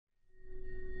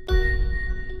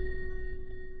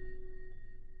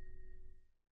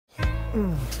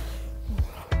Oh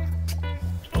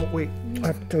wait, I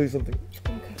have to tell you something.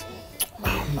 Okay.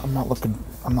 I'm not looking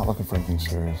for anything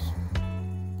serious.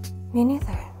 Me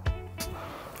neither.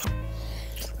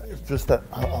 It's just that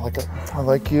I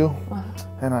like you,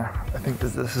 and I think that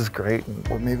this is great.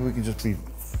 Or maybe we can just be,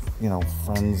 you know,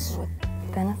 friends. With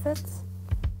benefits?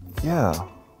 Yeah.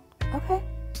 Okay.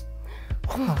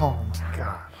 Oh my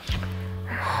God.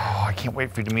 Oh, I can't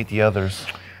wait for you to meet the others.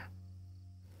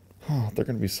 Oh, they're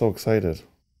gonna be so excited.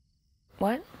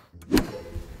 What?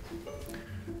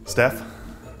 Steph,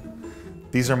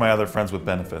 these are my other friends with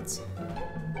benefits.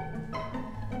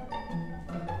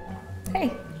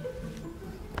 Hey.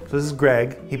 So this is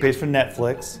Greg, he pays for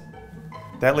Netflix.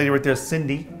 That lady right there is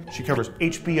Cindy, she covers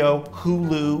HBO,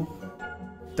 Hulu.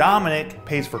 Dominic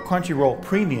pays for Crunchyroll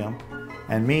Premium.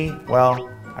 And me, well,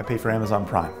 I pay for Amazon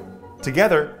Prime.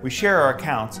 Together, we share our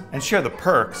accounts and share the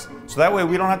perks, so that way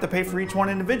we don't have to pay for each one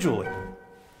individually.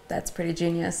 That's pretty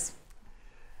genius.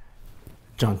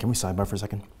 John, can we sidebar for a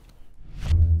second?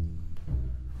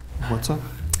 What's up?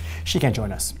 She can't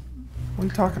join us. What are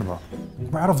you talking about?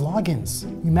 We're out of logins.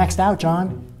 You maxed out,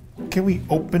 John. Can we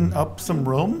open up some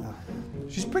room?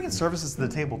 She's bringing services to the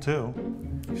table too.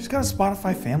 She's got a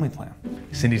Spotify family plan.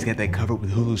 Cindy's got that covered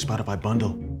with Hulu Spotify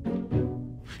bundle.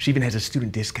 She even has a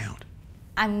student discount.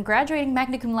 I'm graduating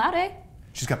magna cum laude.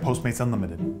 She's got Postmates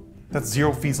Unlimited. That's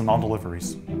 0 fees on all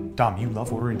deliveries. Dom, you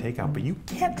love ordering takeout, but you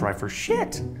can't drive for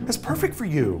shit. That's perfect for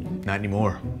you. Not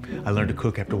anymore. I learned to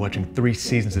cook after watching 3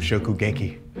 seasons of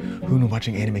Shokugeki. Who knew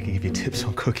watching anime can give you tips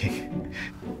on cooking?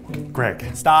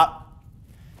 Greg. Stop.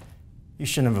 You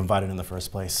shouldn't have invited her in the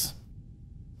first place.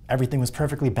 Everything was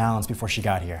perfectly balanced before she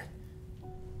got here.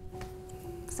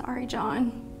 Sorry,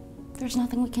 John. There's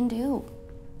nothing we can do.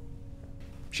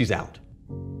 She's out.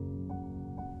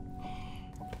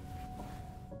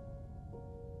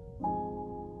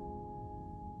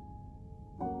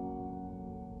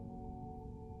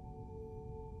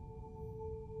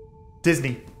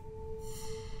 Disney.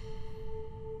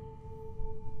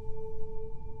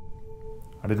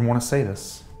 I didn't want to say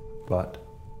this, but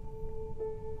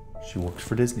she works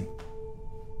for Disney.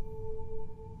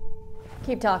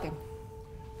 Keep talking.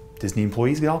 Disney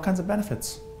employees get all kinds of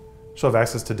benefits. She'll have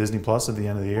access to Disney Plus at the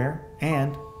end of the year,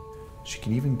 and she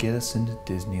can even get us into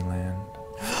Disneyland.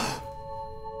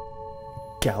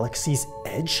 Galaxy's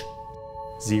Edge?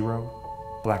 0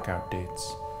 blackout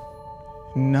dates.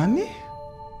 Nani?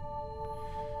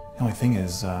 The only thing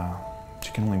is,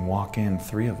 she can only walk in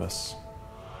 3 of us.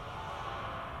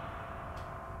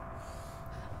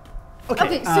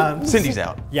 Okay, Cindy's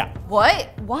out. Yeah. What?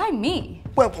 Why me?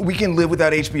 Well, we can live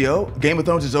without HBO. Game of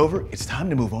Thrones is over. It's time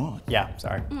to move on. Yeah,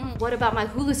 sorry. What about my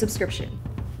Hulu subscription?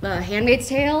 Handmaid's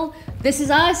Tale? This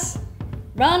Is Us?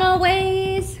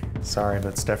 Runaways? Sorry,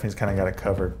 but Stephanie's kind of got it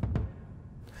covered.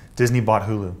 Disney bought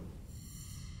Hulu.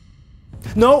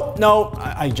 No,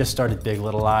 I just started Big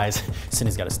Little Lies.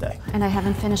 Cindy's got to stay. And I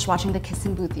haven't finished watching The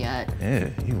Kissing Booth yet. Yeah,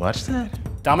 you watched that?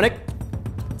 Dominic,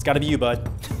 it's got to be you, bud.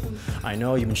 I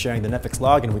know you've been sharing the Netflix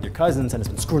login with your cousins and it's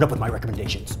been screwed up with my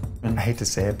recommendations. And I hate to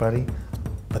say it, buddy,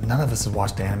 but none of us have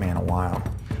watched anime in a while.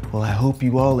 Well, I hope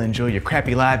you all enjoy your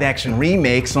crappy live-action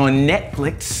remakes on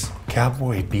Netflix.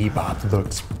 Cowboy Bebop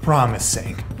looks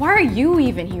promising. Why are you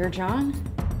even here, John?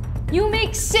 You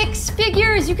make 6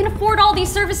 figures. You can afford all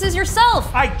these services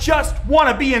yourself. I just want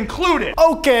to be included.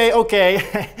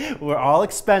 Okay. We're all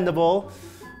expendable.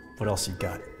 What else you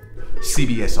got?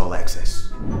 CBS All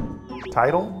Access.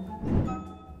 Title?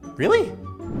 Really?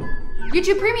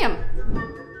 YouTube Premium.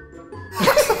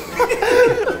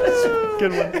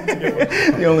 Good one.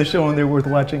 The only show on there worth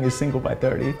watching is Single by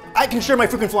 30. I can share my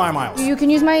freaking flyer miles. You can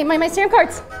use my stamp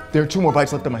cards. There are 2 more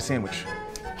bites left on my sandwich.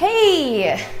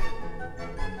 Hey!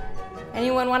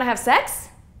 Anyone want to have sex?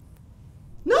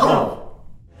 No!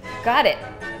 Got it.